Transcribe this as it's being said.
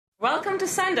Welcome to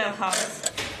Sandal House.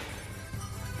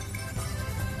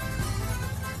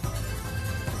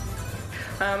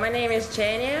 My name is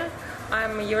Jania.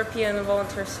 I'm a European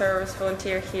Volunteer Service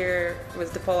volunteer here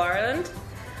with DePaul, Ireland.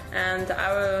 And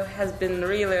I has been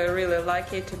really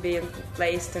lucky to be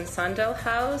placed in Sandal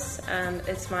House. And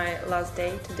it's my last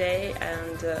day today,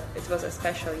 and it was a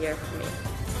special year for me.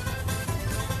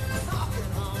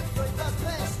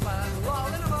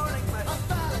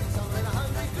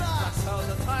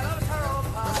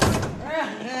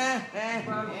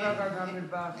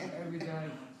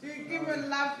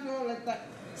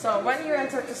 So when you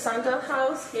enter the Sandal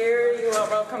House, here you are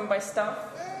welcomed by staff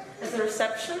at the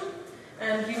reception,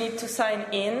 and you need to sign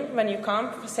in when you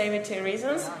come for safety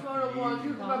reasons.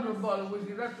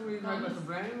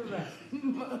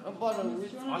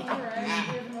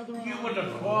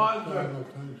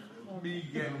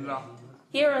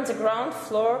 Here on the ground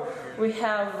floor we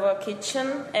have a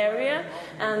kitchen area,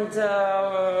 and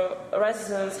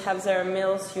residents have their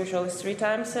meals usually 3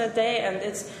 times a day, and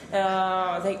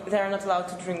they are not allowed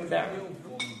to drink there.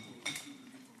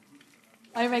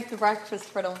 I make the breakfast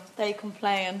for them. They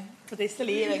complain, but they still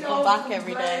eat and come back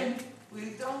every day.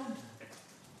 We don't.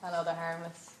 I know they're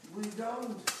harmless. We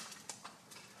don't.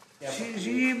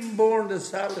 She even burned the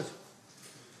salad.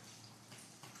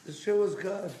 The show is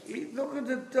God. Look at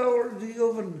the door of the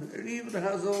oven. It even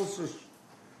has ulcers.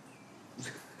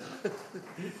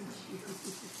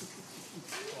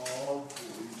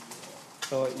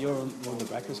 So you're on the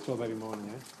breakfast club every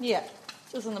morning, yeah? Yeah,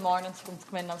 just in the morning for them to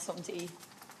come in and have something to eat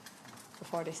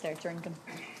before they start drinking.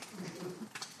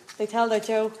 They tell their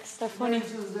jokes, they're funny,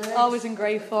 always in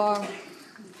great form.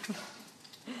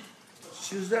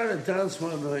 She was there at a dance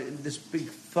one night, and this big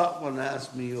fat one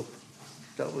asked me up.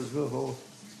 That was with her.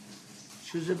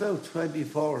 She was about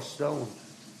 24 stone,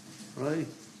 right?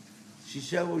 She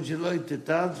said, "Would you like to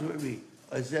dance with me?"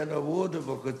 I said, "I would if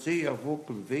I could see your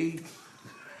fucking feet."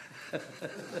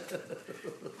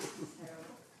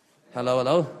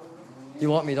 Hello. You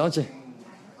want me, don't you?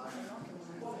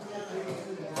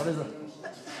 What is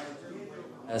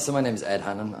it? So my name is Ed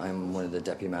Hannon. I'm one of the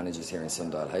deputy managers here in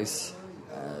Sundial House,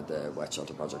 the wet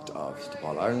shelter project of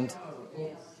DePaul, Ireland.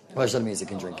 Well, shelter means you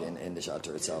can drink in the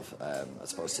shelter itself.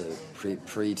 As opposed to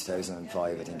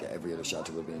pre-2005, I think every other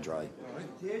shelter will be in dry.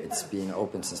 It's been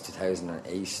open since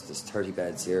 2008. There's 30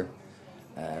 beds here.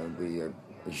 We are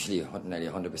usually nearly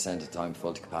 100% of the time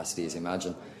full to capacity, as you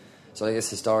imagine. So I guess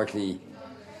historically,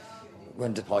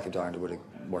 when DePaul came to Ireland, it would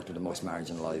have worked with the most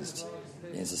marginalised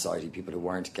in society, people who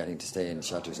weren't getting to stay in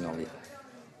shelters normally.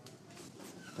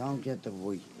 Don't get the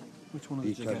white. Which one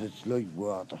is it? Because it's like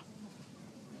water.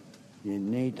 You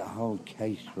need the whole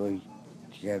case right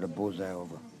to get a buzz out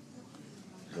of it.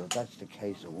 So that's the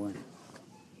case of wine.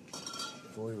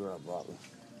 €5 bottle.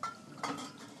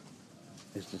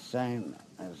 It's the same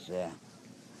as,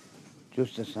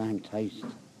 just the same taste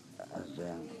as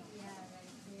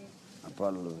a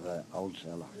bottle of Old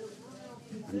Cellar.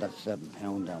 And that's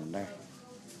 £7 down there.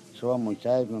 So I'm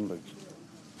saving, like.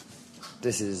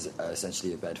 This is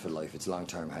essentially a bed for life. It's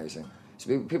long-term housing.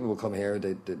 So people will come here,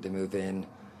 they move in.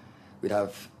 We'd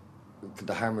have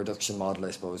the harm reduction model,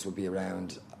 I suppose, would be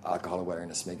around alcohol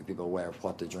awareness, making people aware of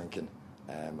what they're drinking.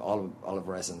 All of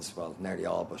residents, well, nearly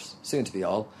all, but soon to be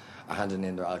all, are handing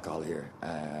in their alcohol here,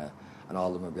 and all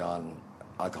of them will be on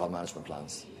alcohol management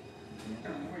plans.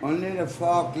 I need a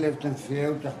forklift and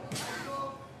filter.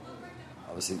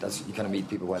 Obviously, you kind of meet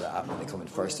people where they're at when they come in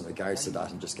first in regards to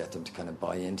that, and just get them to kind of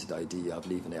buy into the idea of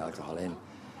leaving the alcohol in.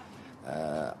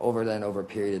 Over a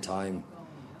period of time,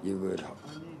 you would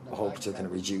hope to kind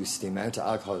of reduce the amount of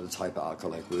alcohol, the type of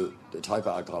alcohol. The type of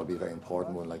alcohol would be a very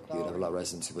important one. Like, we'd have a lot of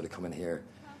residents who would have come in here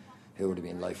who would have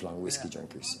been lifelong whiskey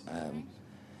drinkers. And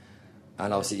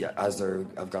obviously, as they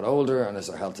have got older and as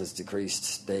their health has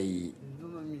decreased, they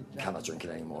cannot drink it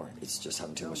anymore. It's just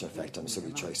having too much effect on them, so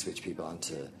we try to switch people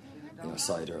onto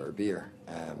cider or beer,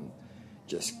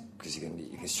 just because you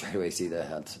can straight away see the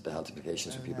health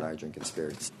implications when people are drinking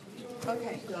spirits.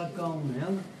 Okay.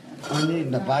 I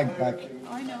need the backpack.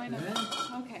 I know.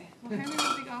 Okay. Well, how many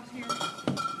have we got here?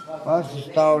 What's the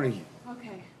story?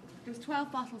 Okay. There's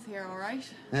 12 bottles here, all right?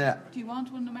 Yeah. Do you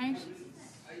want one of them out?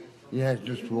 Yeah,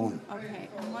 just one. Okay.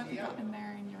 And what have you got in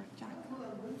there in your jacket?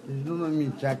 There's none in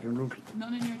my jacket, look.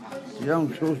 None in your jacket? You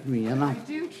don't trust me, you know. I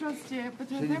do trust you, but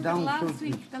So you remember don't the trust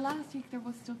me. last week there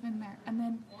was stuff in there. And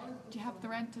then, do you have the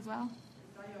rent as well?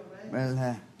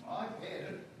 Well,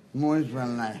 might as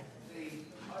well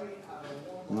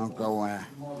not go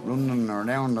running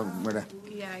around with it.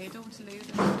 Yeah, you don't want to lose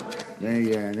it.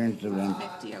 Yeah, that's the rent.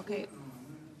 50, okay.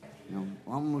 No,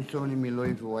 I'm turning my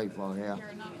life away for here.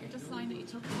 You're just signing that you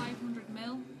took 500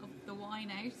 ml of the wine.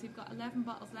 wine out. So you've got 11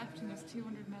 bottles left and there's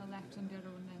 200ml left on the other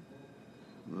one now.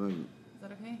 Right. Is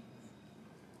that okay?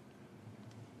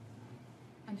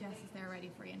 And Jess is there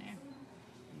ready for you now.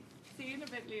 See you in a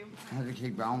bit, Liam. Had to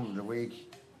keep on with the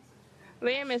week.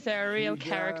 Liam is a real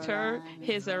character.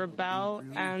 He's a rebel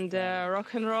and a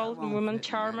rock and roll woman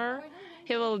charmer.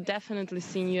 He will definitely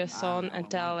sing you a song and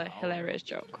tell a hilarious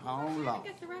joke. How long?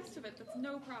 Get the rest of it, that's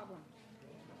no problem.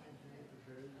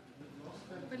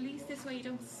 But at least this way you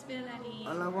don't spill any.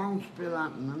 Well, I won't spill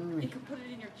that anyway. You can put it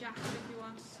in your jacket if you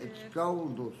want to. It's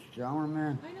gold dust, do you know what I mean? I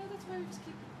know, that's why we just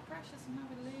keep it precious and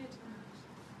have a lid.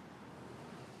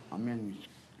 I mean, it's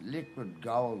liquid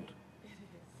gold.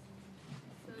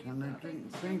 So Can you've I got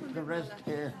drink the rest left.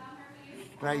 here?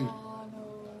 Straight. Oh no.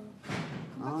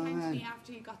 Come back time to me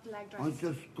after you got the leg dress. I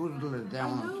just guzzle it I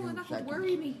down know, in a and few that would seconds.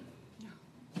 worry me.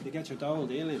 You get your dole,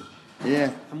 do you, Liam?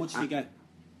 Yeah. How much do you get?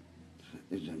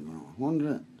 Is it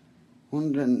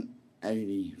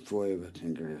 185, I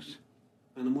think it is.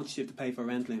 And how much do you have to pay for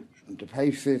rent, Liam? And to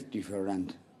pay 50 for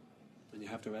rent. And you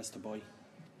have the rest to buy.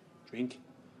 Drink.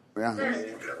 Yeah.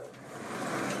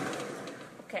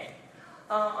 Okay.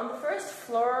 On the first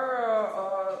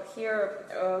floor here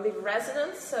live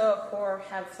residents who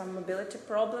have some mobility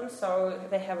problems, so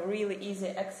they have really easy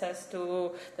access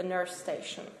to the nurse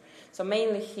station. So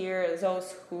mainly here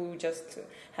those who just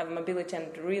have mobility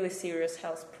and really serious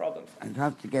health problems. I'd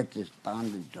have to get this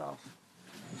bandage off.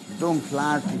 I've done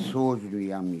plastic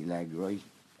surgery on my leg, right?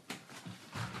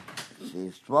 See,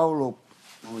 it's swollen up.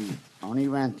 I only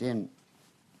went in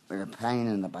with a pain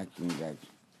in the back of my leg.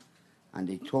 And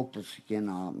they took the skin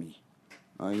off me,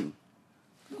 right?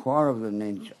 A quarter of an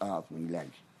inch off my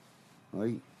leg,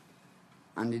 right?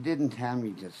 And they didn't tell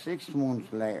me till 6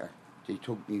 months later they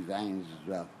took me veins as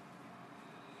well.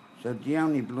 So the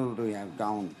only blood I have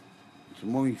going to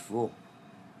my foot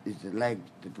is the leg,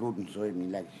 the blood inside my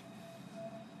leg.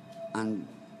 And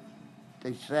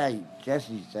they say,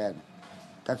 Jesse said,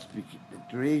 that's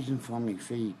the reason for my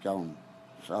feet going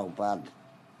so bad,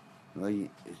 right,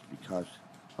 is because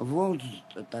I've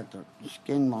noticed that the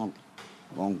skin won't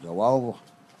go over.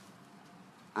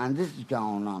 And this is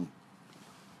going on.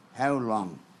 How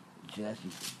long,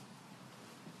 Jesse?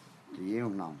 Do you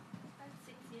know? About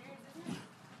 6 years, isn't it?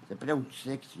 It's about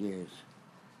 6 years.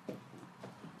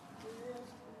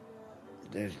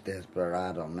 There's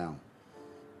Desperado now.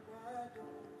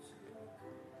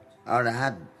 Or I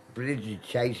had Bridget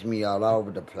chase me all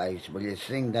over the place. Will you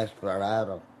sing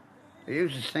Desperado? I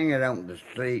used to sing it out in the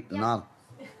street and all.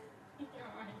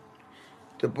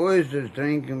 The boys that was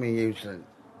drinking me used to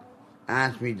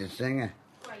ask me to sing it.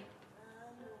 Right.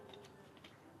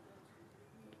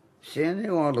 See, I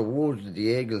knew all the words of the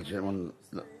Eagles, and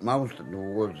most of the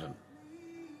words, and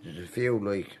there's a few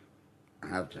like I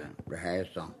have to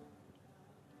rehearse on.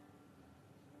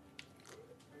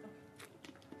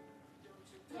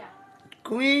 Yeah.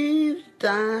 Queen's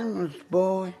diamonds,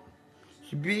 boy,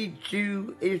 she beats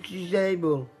you if she's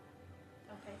able.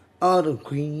 Okay. Oh, the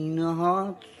Queen of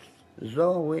Hearts is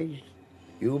always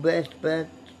your best bet.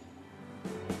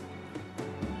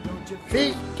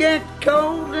 Feet get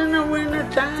cold in the winter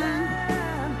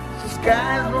time. The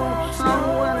skies won't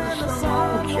snow and the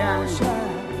sun won't shine.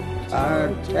 It's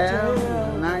hard to tell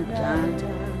the night time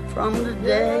from the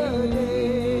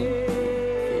day.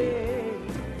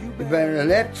 You better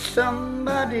let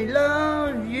somebody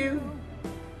love you.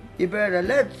 You better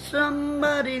let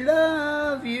somebody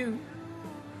love you.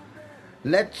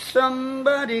 Let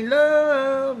somebody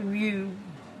love you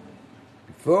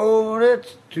before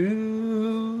it's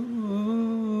too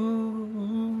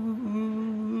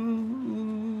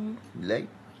late.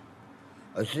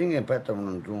 I sing it better when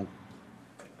I'm drunk.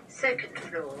 Second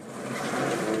floor.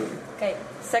 Okay,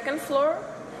 second floor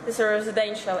is a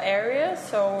residential area,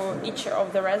 so each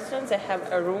of the residents they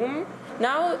have a room.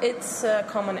 Now it's a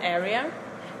common area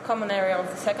of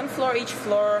the second floor. Each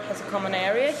floor has a common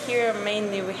area. Here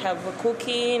mainly we have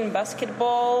cooking,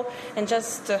 basketball, and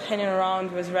just hanging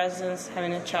around with residents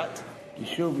having a chat. You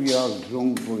should be all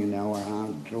drunk by now, or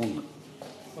half drunk.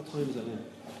 What time is it, Liam?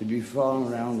 To be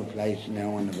falling around the place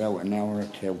now in about an hour or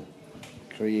 2,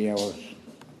 3 hours.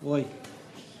 Why?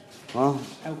 Huh?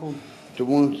 How come? The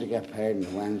ones that get paid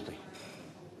on Wednesday.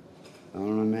 You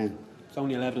know what I mean? It's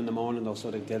only 11 in the morning though, so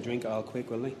they'll drink it all quick,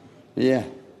 will they? Yeah.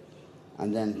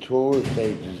 And then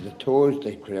Thursday, there's the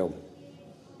Thursday crew,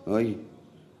 right?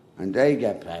 And they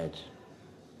get paid.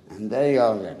 And they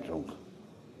all get drunk.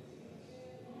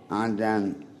 And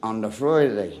then on the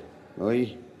Friday,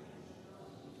 right?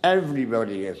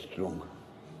 Everybody gets drunk.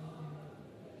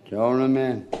 Do you know what I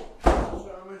mean?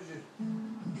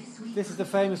 This is the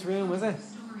famous room, is it?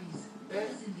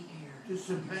 Just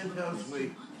a penthouse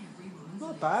suite.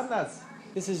 Not bad, lads.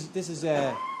 This is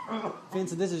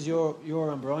Vincent. This is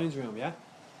your and Brian's room, yeah.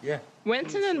 Yeah.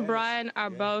 Vincent and Brian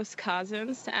are both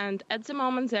cousins, and at the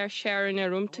moment they're sharing a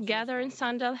room together in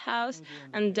Sandal House,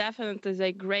 and definitely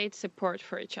they're great support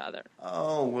for each other.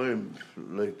 Oh, we're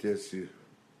like this a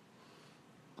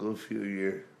good few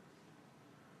years.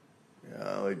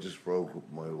 Yeah, I just broke up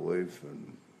with my wife,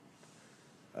 and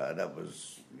that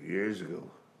was years ago.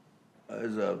 I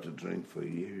was out to drink for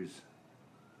years.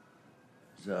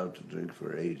 I was out to drink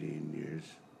for 18 years.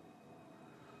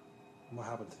 What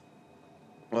happened?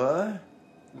 What?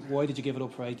 Why did you give it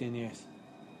up for 18 years?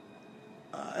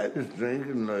 I was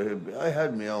drinking. I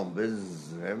had my own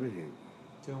business and everything.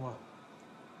 Doing what?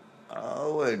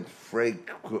 Oh, I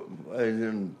was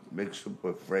in mixed up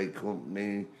with freight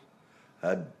company.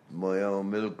 Had my own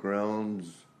milk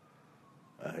grounds.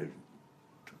 I had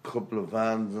a couple of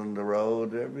vans on the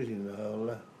road, everything, all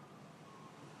that.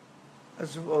 I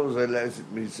suppose I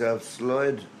let myself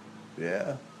slide,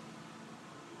 yeah.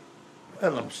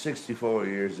 Well, I'm 64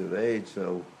 years of age,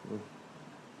 so...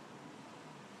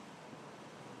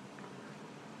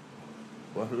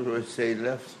 What do I say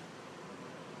left?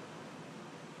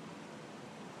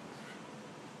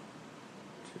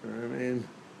 Do you know what I mean?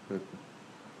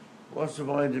 What's the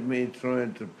point of me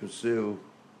trying to pursue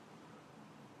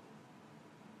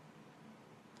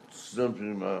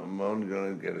something I'm only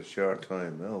going to get a short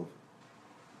time out?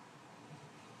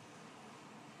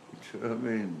 Do you know what I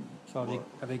mean? So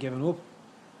have they given up?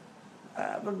 I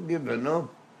haven't given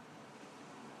up.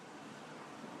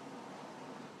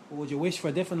 Or would you wish for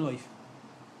a different life?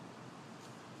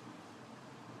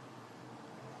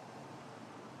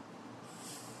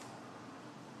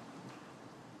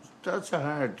 That's a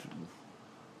hard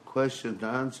question to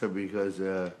answer because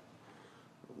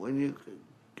when you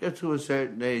get to a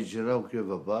certain age, you don't give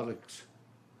a bollocks.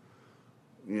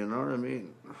 You know what I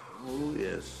mean? Oh,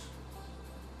 yes.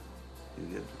 You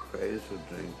get the craze for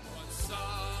drink.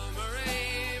 Summer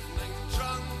evening,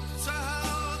 drunk to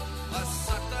hell, I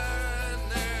sat there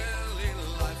nearly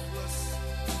lifeless.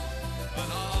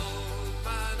 An old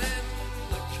man in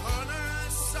the corner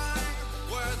sang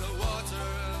where the water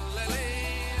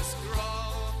lilies grow.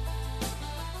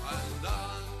 And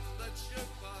on the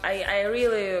jukebox I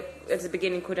really, at the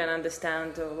beginning, couldn't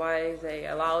understand why they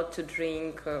allowed to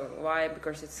drink, why,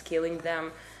 because it's killing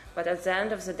them. But at the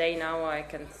end of the day now I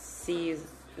can see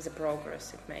the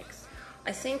progress it makes.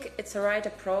 I think it's a right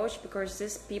approach because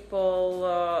these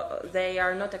people, they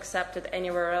are not accepted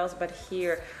anywhere else but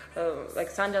here. Like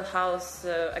Sandal House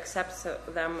accepts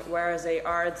them where they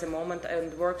are at the moment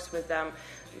and works with them.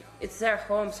 It's their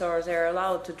home, so they're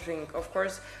allowed to drink. Of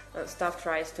course, staff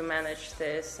tries to manage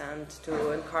this and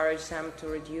to encourage them to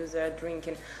reduce their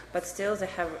drinking, but still they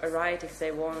have a right if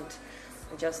they want.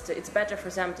 Just it's better for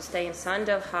them to stay in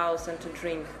Sandal House and to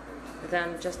drink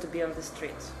than just to be on the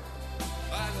streets.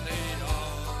 and the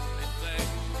only thing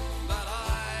that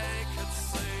I could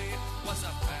see was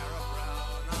a pair of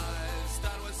brown eyes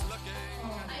that was looking.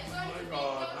 Oh my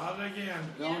God, not again.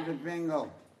 Going to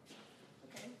bingo.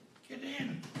 Get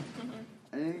in.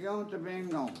 Are you going to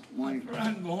bingo, Mike?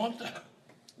 I'm going to.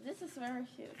 This is very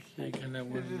huge. Thinking it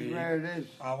would This be. is where it is.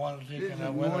 I was This thinking is I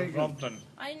win Michael. something.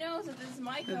 I know that this is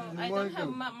Michael. This is I don't have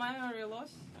Michael. memory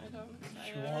loss. I don't.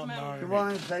 She I won't remember. marry You me.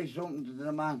 want to say something to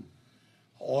the man?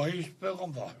 Oh, he's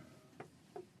speaking for.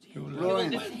 You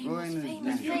Brian, listen. Brian is famous.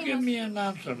 next. You give me an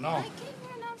answer I now. gave you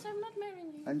an answer. I'm not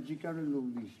marrying you. And she got a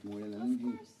lovely smile, hasn't Of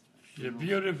she? course. She's a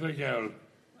beautiful girl,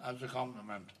 as a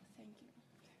compliment. Thank you.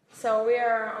 So we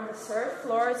are on the third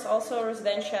floor. It's also a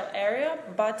residential area,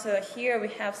 but here we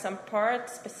have some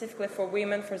parts specifically for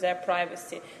women for their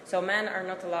privacy. So men are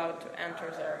not allowed to enter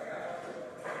there.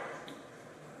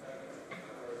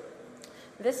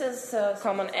 This is a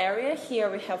common area. Here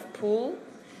we have pool,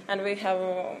 and we have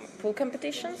pool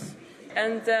competitions.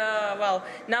 And,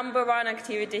 number one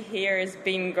activity here is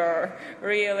bingo.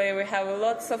 Really, we have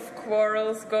lots of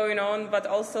quarrels going on, but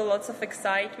also lots of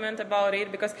excitement about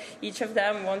it, because each of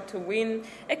them want to win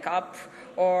a cup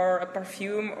or a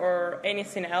perfume or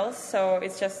anything else. So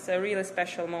it's just a really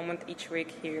special moment each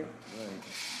week here.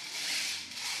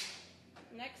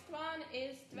 Next one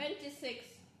is 26.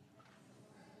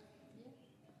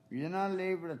 You're not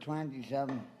leaving at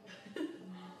 27.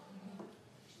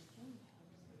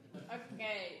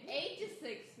 Okay,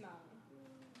 86 now.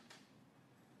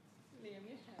 Liam,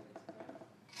 you have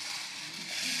it.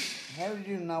 How do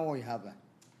you know I have it?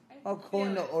 What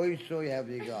kind of eyesight have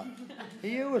you got? Are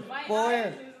you My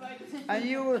spoiled? eyes is like... Are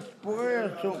you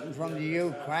spoiled something from the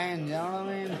Ukraine? You know what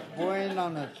I mean? Spoiled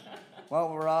on it.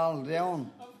 What we're all doing.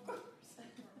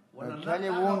 I'll tell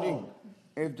you one thing.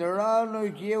 If they're all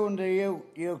like you and the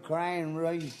Ukraine,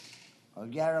 right, I'll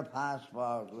get a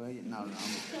passport, right? No. I'll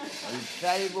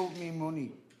save up me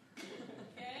money.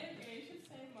 Okay, you should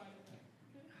say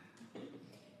mine.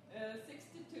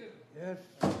 62. Yes.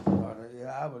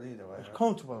 Yeah, but either way. It's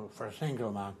comfortable for a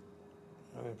single man.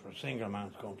 I mean, for a single man,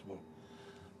 it's comfortable.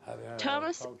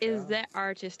 Thomas is the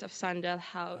artist of Sandell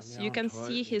House. You can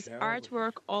see his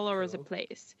artwork all over the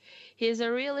place. He is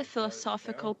a really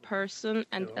philosophical person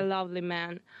and a lovely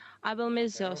man. I will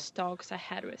miss those talks I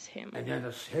had with him. And then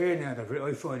there's here now,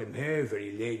 I find him here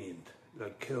very lenient,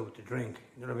 like cool to drink,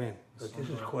 you know what I mean? But this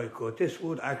is quite good. This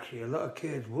would actually, a lot of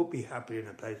kids would be happy in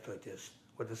a place like this,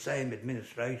 with the same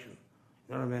administration,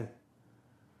 you know what I mean?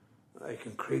 I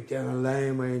can creep down a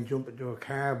laneway and jump into a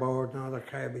cardboard and all that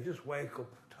car, but just wake up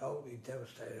totally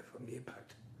devastated from the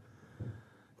impact.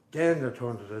 Then they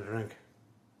turn to the drink.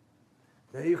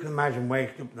 Now you can imagine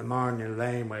waking up in the morning in a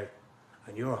laneway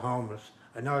and you're homeless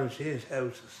and all you see is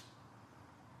houses.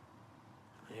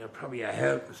 And you're probably your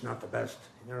health is not the best,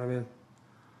 you know what I mean?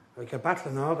 Like you're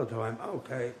battling all the time,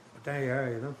 okay, but there you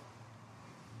are, you know.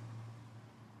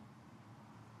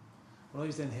 When I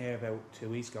was in here about 2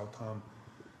 weeks ago, Tom,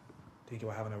 I think you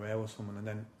were having a row with someone, and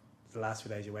then the last few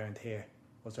days you weren't here.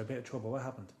 Was there a bit of trouble? What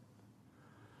happened?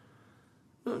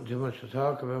 Not too much to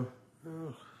talk about.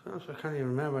 Oh, I can't even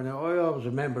remember now. I always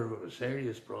remember it was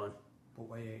serious, Brian. But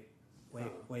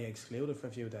were you excluded for a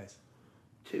few days?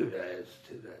 2 days,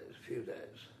 a few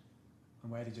days.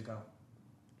 And where did you go?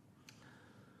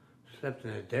 Slept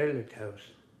in a derelict house.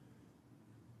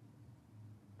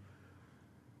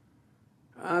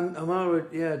 I'm alright,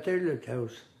 yeah, derelict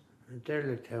house. A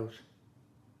derelict house.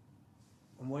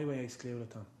 And why were you excluded,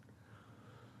 Tom?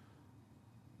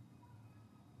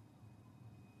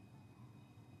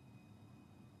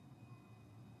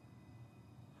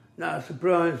 No, it's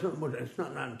Brian, it's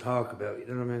not nothing to talk about, you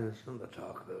know what I mean? It's nothing to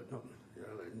talk about, nothing, you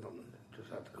know, like nothing. Just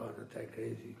have to kind of take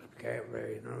it easy, care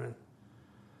very, you know what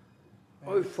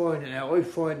I mean? I find it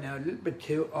now a little bit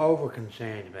too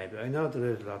over-concerned, maybe. I know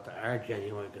there is a lot that are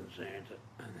genuine concerns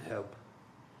and help.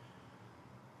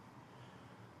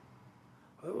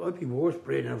 I'd be worse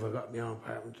breathing if I got my own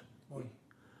apartment. Why?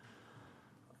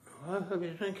 Well, I'd be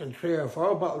drinking 3 or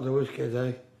 4 bottles of whiskey a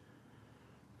day.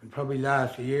 And probably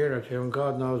last a year or two, and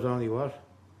God knows only what.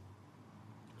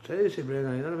 Seriously,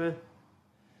 Bruno, you know what I mean?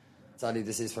 Sadly,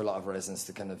 this is for a lot of residents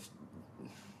to kind of,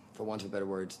 for want of a better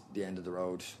word, the end of the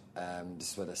road.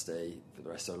 This is where they stay for the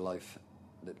rest of their life.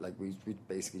 Like we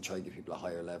basically try to give people a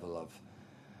higher level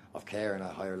of care and a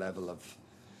higher level of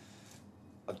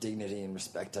dignity and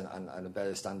respect and a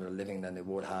better standard of living than they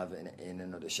would have in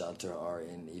another shelter or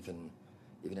in even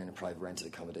in a private rented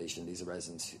accommodation. These are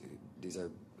residents, these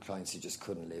are clients who just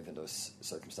couldn't live in those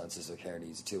circumstances. Their care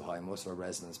needs are too high. Most of our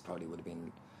residents probably would have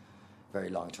been very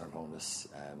long-term homeless.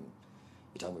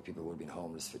 You're talking about people who would have been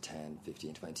homeless for 10,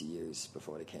 15, 20 years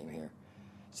before they came here.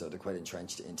 So they're quite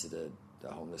entrenched into the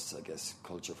homeless, I guess,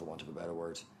 culture, for want of a better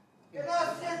word. You're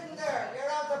not sitting there. You're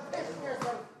out there pissing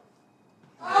yourself.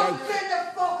 I'll sit in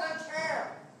the fucking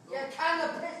chair. You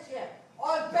can't piss you.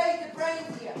 I'll bait the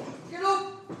brains to you. Get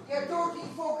up, you dirty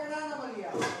fucking animal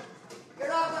here.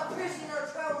 You're out there pissing your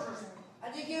trousers.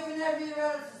 And you're giving everyone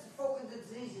else fucking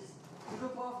diseases. Get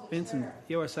up off the Vincent, chair.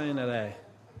 you were saying that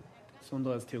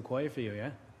Sunday's too quiet for you,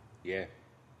 yeah? Yeah.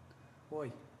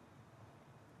 Why?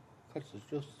 Because it's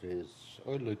just is.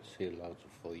 I like to see lots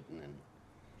of fighting and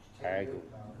arguing.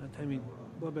 And tell me,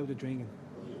 what about the drinking?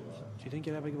 Do you think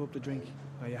you'll ever give up the drink?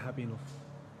 Are you happy enough?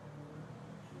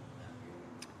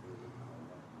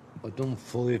 I've done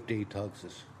 5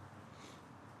 detoxes.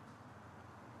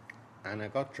 And I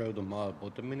got through them all,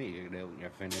 but the minute you get out and you're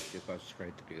finished, you go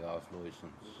straight to the off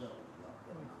licence.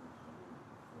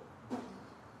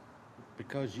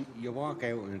 Because you walk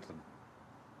out into the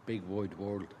big wide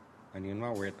world and you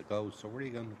know where to go, so what are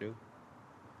you going to do?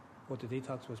 But the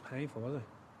detox was painful, was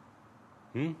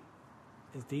it?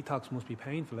 His detox must be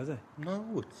painful, is it? No,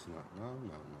 it's not. No.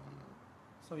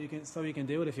 So you can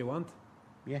do it if you want?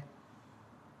 Yeah.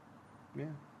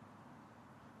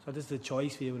 So this is a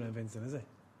choice for you then, Vincent, is it?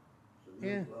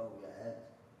 Yeah.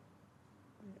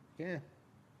 Yeah.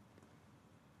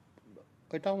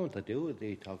 I don't want to do a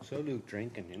detox. I do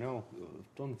drinking, you know.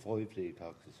 I've done 5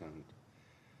 detoxes and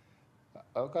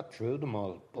I got through them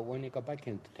all. But when you go back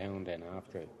into town then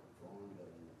after it,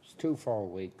 it's 2-4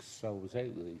 weeks, so it was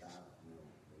 8 weeks.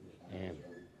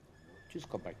 Just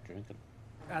go back drinking.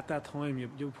 At that time, you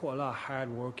put a lot of hard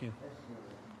work in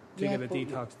to Yeah, get a but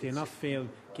detox. Do you not feel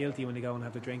guilty when you go and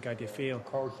have a drink, or do you feel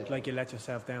like you let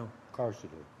yourself down? Of course you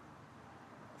do.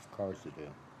 Of course you do.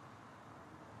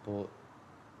 But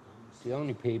the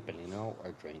only people you know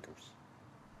are drinkers.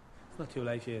 It's not too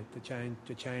late for you to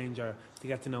change or to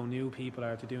get to know new people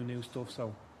or to do new stuff.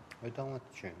 So I don't want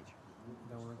to change. you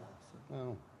don't want that.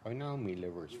 No, I know me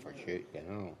liver's for shit, you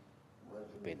know.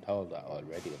 I've been told that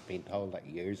already. I've been told that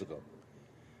years ago.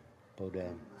 But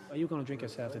Are you going to drink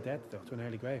yourself to death, though, to an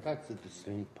early grave? that's a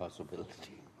distinct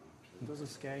possibility. It doesn't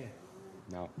scare you.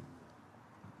 No.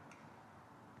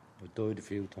 I've died a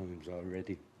few times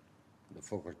already. The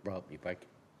fuckers brought me back.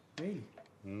 Really?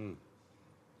 Mm.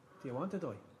 Do you want to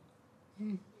die?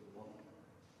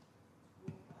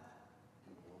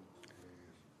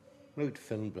 Out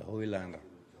filmed The Highlander.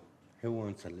 Who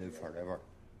wants to live forever?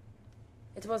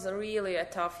 It was really a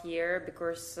tough year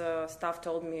because staff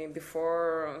told me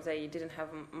before they didn't have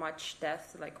much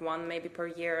death, like one maybe per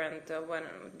year, and when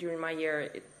during my year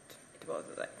it was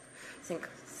like I think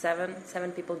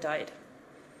seven people died.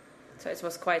 So it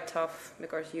was quite tough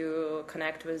because you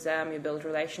connect with them, you build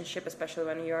relationship, especially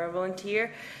when you're a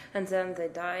volunteer, and then they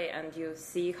die, and you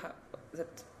see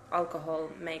that alcohol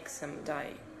makes them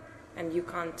die, and you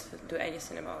can't do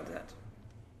anything about that.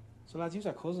 So lads, you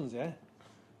are cousins, yeah?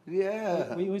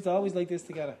 Yeah. We was always like this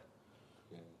together.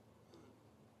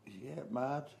 Yeah,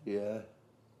 Matt, yeah.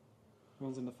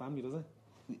 Runs in the family, does it?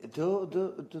 It does.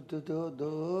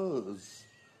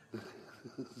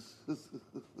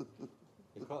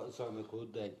 You caught us on a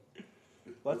good day.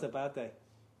 What's a bad day?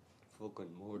 Fucking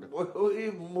murder. Well,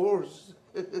 even worse.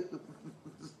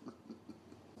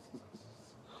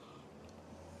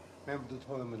 Remember the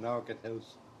time in Orchid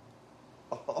House?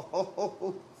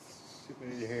 Oh,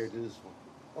 You hear this one?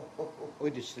 I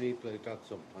just sleep like that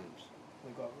sometimes.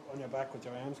 Like on your back with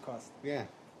your arms crossed. Yeah.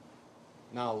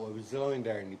 No, I was lying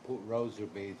there and he put rosary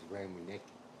beads around my neck.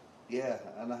 yeah,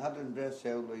 and I had him dressed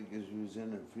out like as he was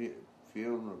in a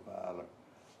funeral parlour.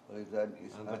 Like that.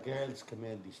 And the girls come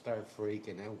in, they start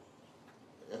freaking out.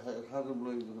 I had him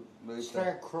like They that.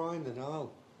 start crying and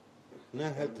all. And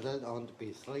I had to let on to be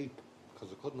asleep because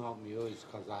I couldn't open my eyes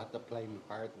because I had to play my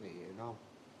part in it, you know.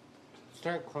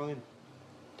 Start crying.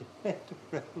 They went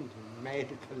around and made a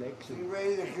He collection.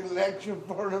 made a collection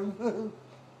for them.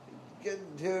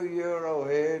 Getting €2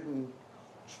 here and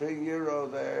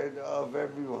 €3 there of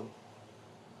everyone.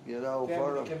 You know,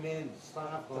 for them. Come in,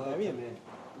 staff will There come you in.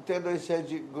 Then I said,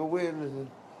 you can go in and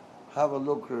have a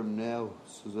look at him now.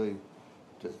 Says I,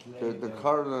 the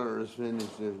coroner is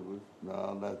finished it with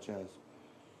no, that chance.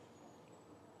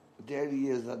 There he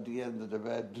is at the end of the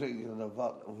bed drinking a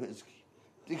bottle of whiskey.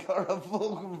 They got a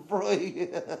fucking fry.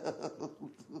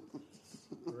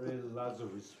 Real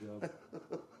Lazarus job.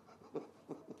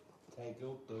 Take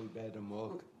up the bed and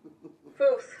walk.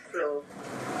 Fourth floor.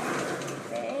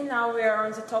 Okay, now we are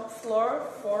on the top floor,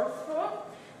 4th floor,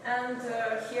 and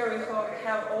here we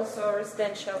have also a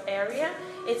residential area.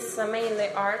 It's mainly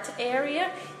art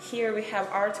area. Here we have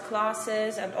art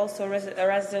classes and also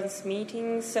residence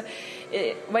meetings.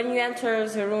 When you enter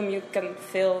the room, you can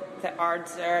feel the art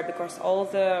there because all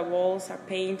the walls are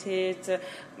painted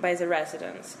by the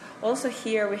residents. Also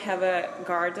here we have a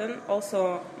garden,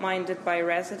 also minded by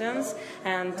residents,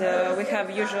 and we have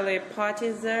usually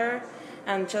parties there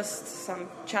and just some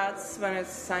chats when it's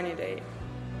a sunny day.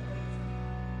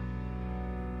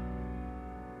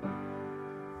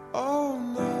 Oh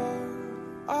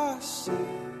no, I see.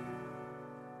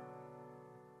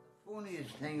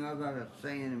 Funniest thing I've ever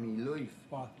seen in my life.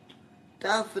 What?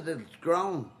 Daffodils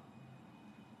grown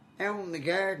out in the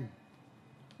garden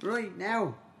right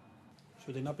now.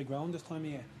 Should they not be grown this time of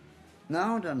year?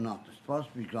 No, they're not. They're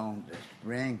supposed to be grown this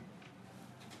spring.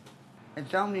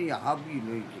 It's only a hobby,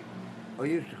 like. I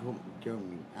used to come to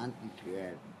my auntie's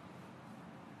garden.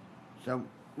 So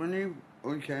when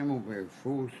I came up here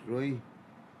first, right,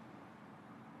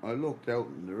 I looked out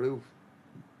on the roof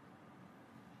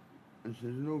and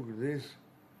says, look at this.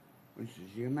 I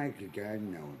says, you make a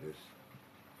garden out of this.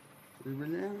 He says, well,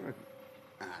 never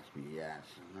asked me, yes,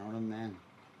 you know what I mean?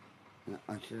 And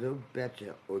I said, I bet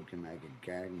you I can make a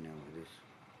garden out of this.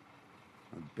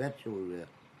 I bet you I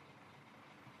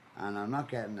will. And I'm not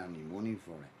getting any money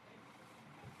for it.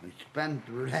 I spent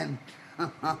the rent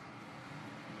on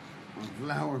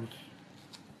flowers.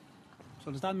 So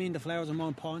does that mean the flowers are more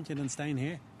important to you than staying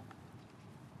here?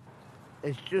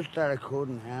 It's just that I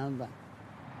couldn't help it.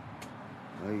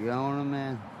 Like, you know what I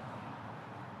mean?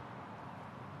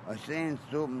 I seen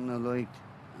something I liked,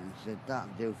 and I said,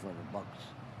 that'll do for the box.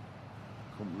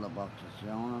 Couple of boxes, you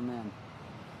know what I mean?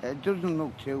 It doesn't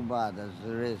look too bad as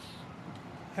there is.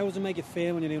 How does it make you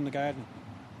feel when you're in the garden?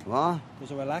 What?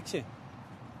 Does it relax you?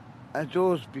 It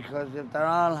does, because if they're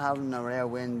all having a real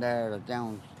wind there or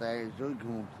downstairs, I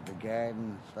come up to the garden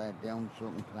and start doing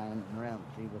something, playing around,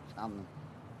 see what's happening.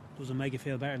 Does it make you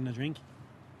feel better than a drink?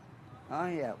 Oh,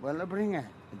 yeah. Well, I'll bring a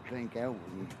drink out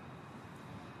with you.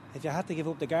 If you had to give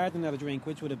up the garden or the drink,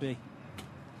 which would it be?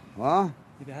 What?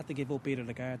 If you had to give up either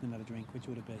the garden or the drink, which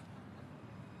would it be?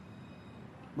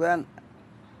 Well,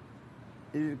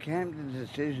 if it came to the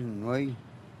decision, right?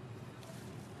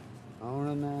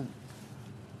 Oh, man.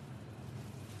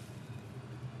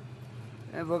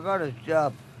 If I got a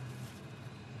job,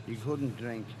 you couldn't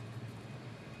drink.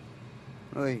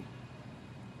 Right.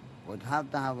 Would have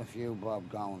to have a few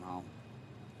bob going home.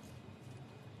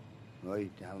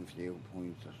 Right, to have a few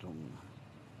points or something.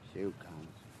 Few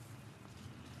cans.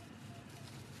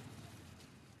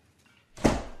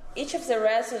 Each of the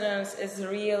residents is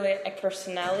really a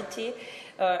personality,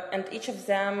 and each of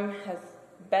them has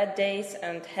bad days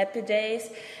and happy days,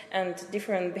 and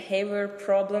different behavior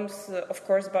problems, of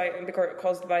course,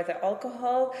 caused by the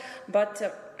alcohol. But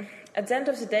at the end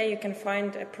of the day, you can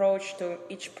find approach to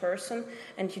each person,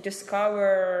 and you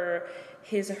discover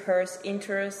his or her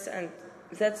interests, and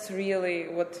that's really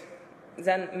what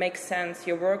then makes sense.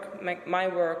 Your work, my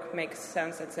work, makes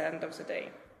sense at the end of the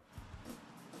day.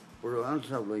 But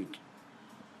also, like,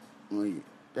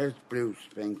 there's Bruce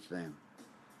Springsteen.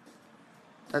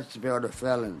 That's about a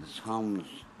fella that's homeless,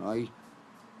 right?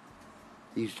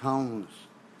 He's homeless,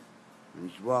 and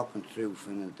he's walking through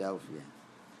Philadelphia.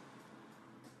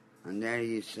 And there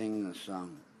he is singing a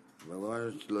song about what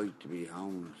it's like to be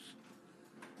homeless.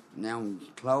 Now his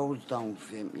clothes don't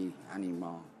fit me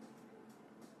anymore.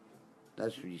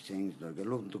 That's what he sings like. I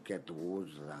love to get the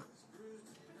words of that.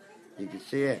 You can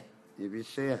see it. If you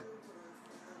see it.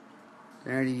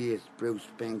 There he is, Bruce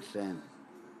Springsteen.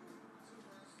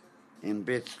 In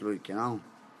bits, like, you know.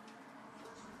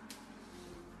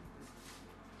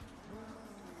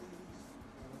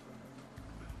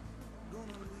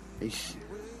 It's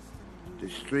the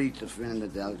streets of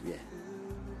Philadelphia.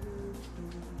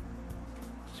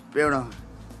 It's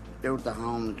about the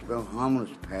homeless, about a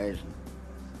homeless person,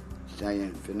 say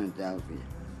in Philadelphia,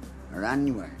 or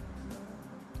anywhere.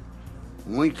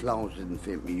 My clothes didn't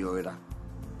fit me either.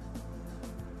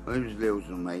 I was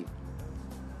losing weight.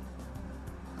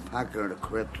 A pack of the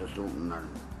Crips or something, or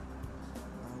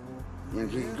you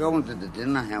could go into the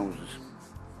dinner houses.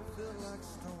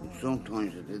 And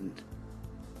sometimes I didn't.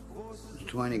 I was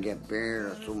trying to get beer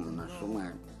or something or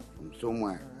somewhere, from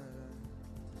somewhere.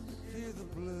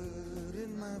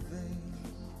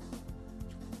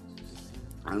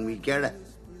 And we get it.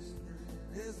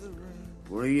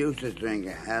 But I used to drink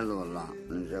a hell of a lot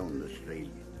when I was out in the street.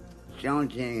 It's the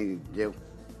only thing you could do.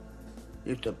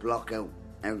 Used to block out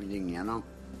everything, you know.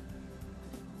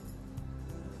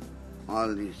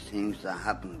 All these things that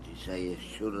happened, you say you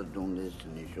should have done this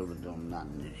and you should have done that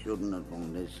and you shouldn't have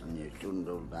done this and you shouldn't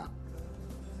do that.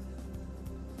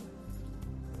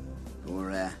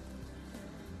 But,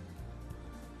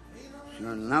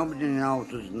 sure, nobody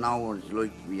doesn't know what it's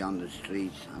like to be on the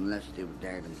streets unless they were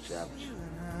there themselves.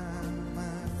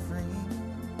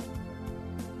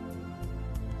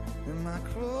 And my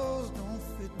clothes don't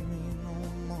fit me no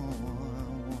more. I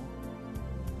walk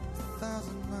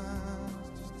 1,000 miles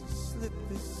just to slip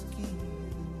this skin.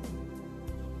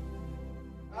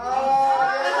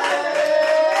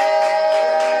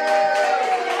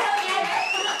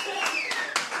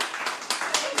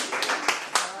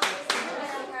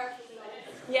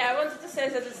 Yeah, I wanted to say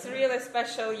that it's a really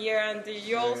special year, and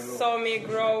you all saw me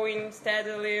growing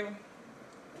steadily,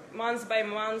 month by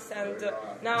month, and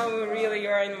now really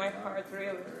you're in my heart,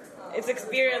 really. It's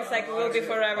experience like will be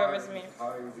forever with me.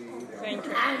 Thank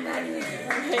you. Thank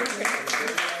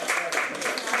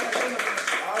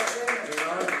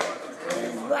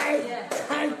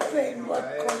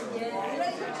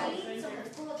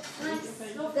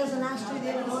There's an Astrid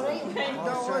in the morning.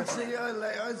 No, I'll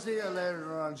see you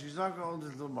later on. She's not going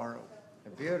till tomorrow. A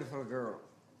beautiful girl.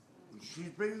 She's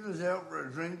bringing us out for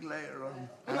a drink later on.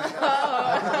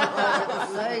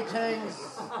 Say things.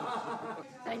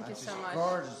 Thank you so much.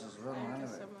 Gorgeous as well, Thank you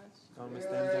anyway. so much. Don't miss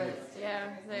them days.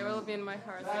 Yeah, they will be in my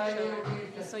heart, actually.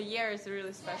 So year is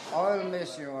really special. I'll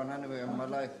miss you on anyway in my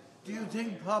life. Do you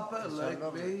think Papa like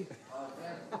me?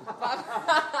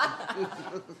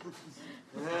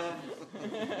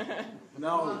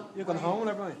 No. You're going home,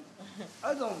 everybody?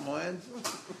 I don't mind.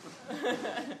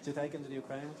 Did you take him to the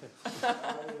Ukraine with you?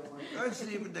 I'll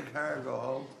sleep in the car and go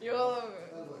home. You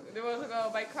want to go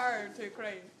by car to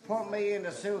Ukraine? Put me in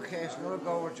a suitcase and we'll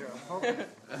go with you.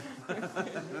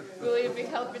 Will you be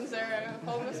helping their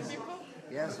homeless people?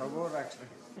 Yes, I would actually.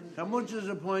 How much is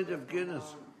a pint of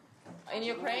Guinness? In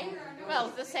Ukraine? Well,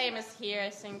 it's the same as here, I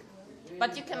think.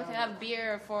 But you can have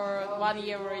beer for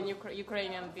 €1 in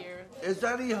Ukrainian beer. Is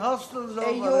there any hostels over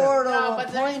 €1 there? No, a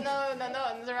but there is pint?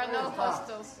 there are no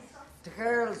hostels. The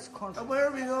girls' country. And where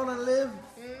are we going to live?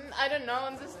 I don't know,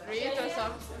 on the street or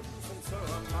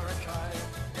something.